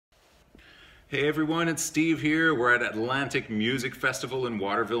Hey everyone, it's Steve here. We're at Atlantic Music Festival in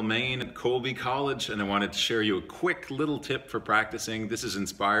Waterville, Maine at Colby College, and I wanted to share you a quick little tip for practicing. This is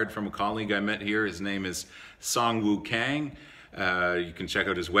inspired from a colleague I met here. His name is Song-Woo Kang. You can check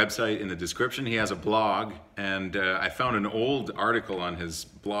out his website in the description. He has a blog, and I found an old article on his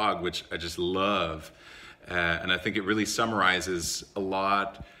blog which I just love, and I think it really summarizes a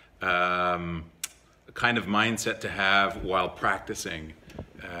lot, kind of mindset to have while practicing.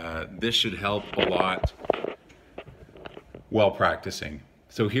 This should help a lot while practicing.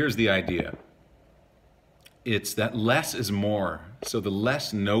 So here's the idea. It's that less is more. So the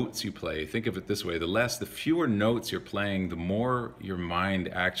less notes you play, think of it this way, the fewer notes you're playing, the more your mind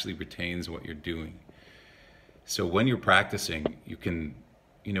actually retains what you're doing. So when you're practicing, you can,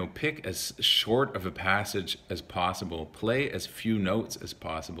 pick as short of a passage as possible, play as few notes as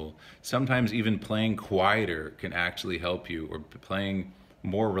possible. Sometimes even playing quieter can actually help you, or playing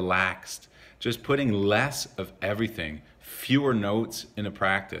more relaxed. Just putting less of everything, fewer notes in a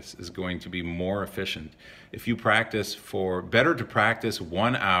practice is going to be more efficient. If you practice better to practice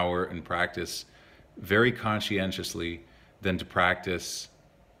 1 hour and practice very conscientiously than to practice,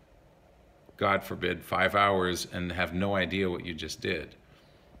 God forbid, 5 hours and have no idea what you just did.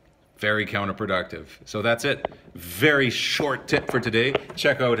 Very counterproductive. So that's it. Very short tip for today.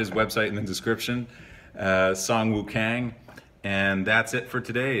 Check out his website in the description, Song-Woo Kang. And that's it for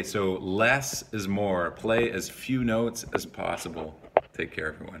today. So less is more. Play as few notes as possible. Take care,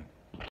 everyone.